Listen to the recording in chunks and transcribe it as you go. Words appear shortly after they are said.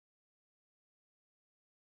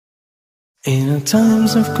In our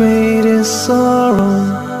times of greatest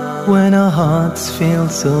sorrow, when our hearts feel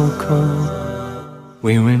so cold,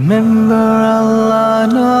 we remember Allah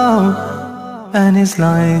now, and His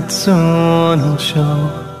light soon will show.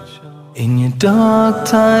 In your dark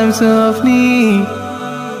times of need,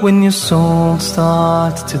 when your soul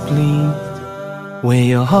starts to bleed, wear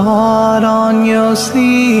your heart on your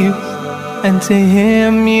sleeve, and to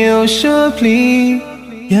Him you should plead.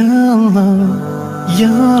 Ya Allah,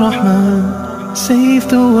 Ya Rahman, save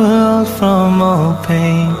the world from all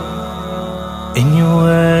pain. In your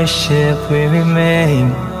worship we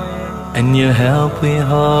remain, and your help we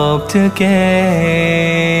hope to gain.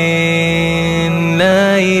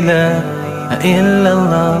 Laailaha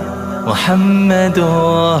Illallah,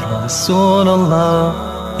 Muhammedur,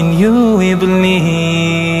 Rasoolullah. In you we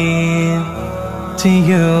believe, to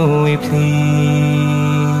you we plead.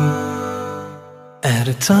 At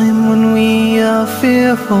a time when we are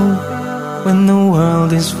fearful, when the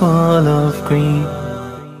world is full of greed,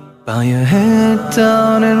 bow your head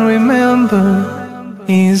down and remember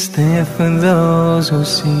He is there for those who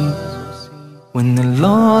see. When the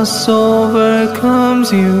loss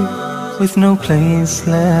overcomes you, with no place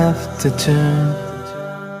left to turn,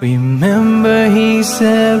 remember He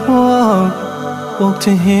said walk, walk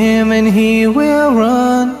to Him and He will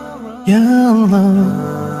run. Ya Allah,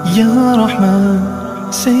 Ya Rahman,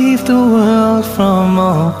 save the world from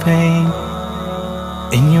all pain.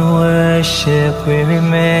 In your worship we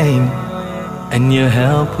remain, and your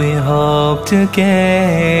help we hope to gain.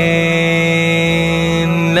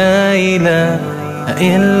 Laailaha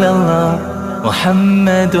Illallah,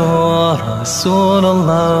 Muhammedur,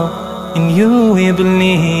 Rasoolullah. In you we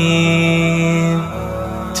believe,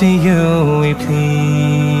 to you we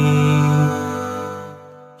plead.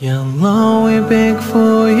 Ya Allah, we beg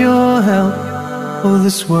for your help, oh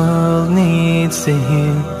this world needs to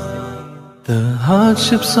heal. The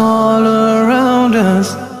hardships all around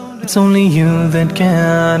us, it's only you that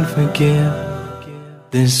can forgive.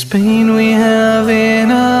 This pain we have in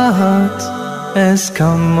our hearts has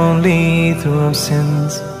come only through our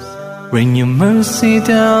sins. Rain your mercy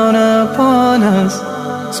down upon us,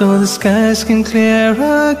 so the skies can clear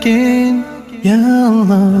again. Ya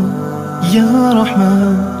Allah, Ya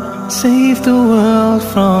Rahman, save the world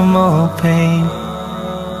from all pain.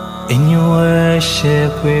 In your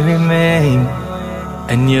worship we remain,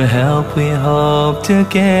 and your help we hope to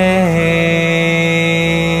gain.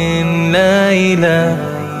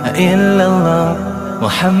 Laailaha Illallah,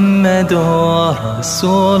 Muhammedur,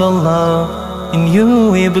 Rasoolullah. In you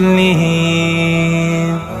we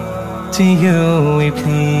believe, to you we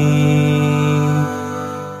plead.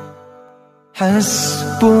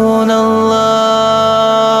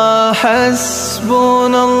 Hasbunallah,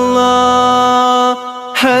 Hasbunallah,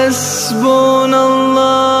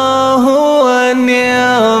 Hasbunallah wa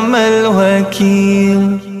ni'mal wakeel.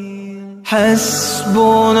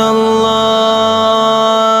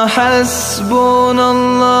 Hasbunallah,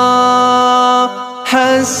 Hasbunallah,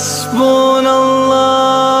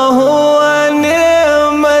 Hasbunallah wa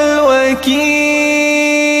ni'mal wakeel.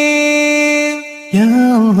 Ya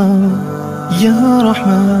Allah, Ya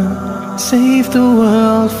Rahman, save the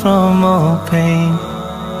world from all pain.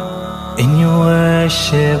 In your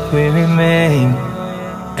worship we remain,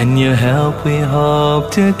 and your help we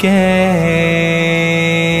hope to gain.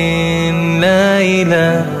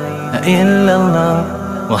 Laailaha Illallah,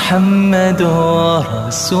 Muhammedur,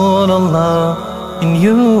 Rasoolullah. In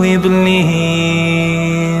you we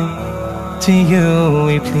believe, to you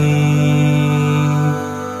we plead.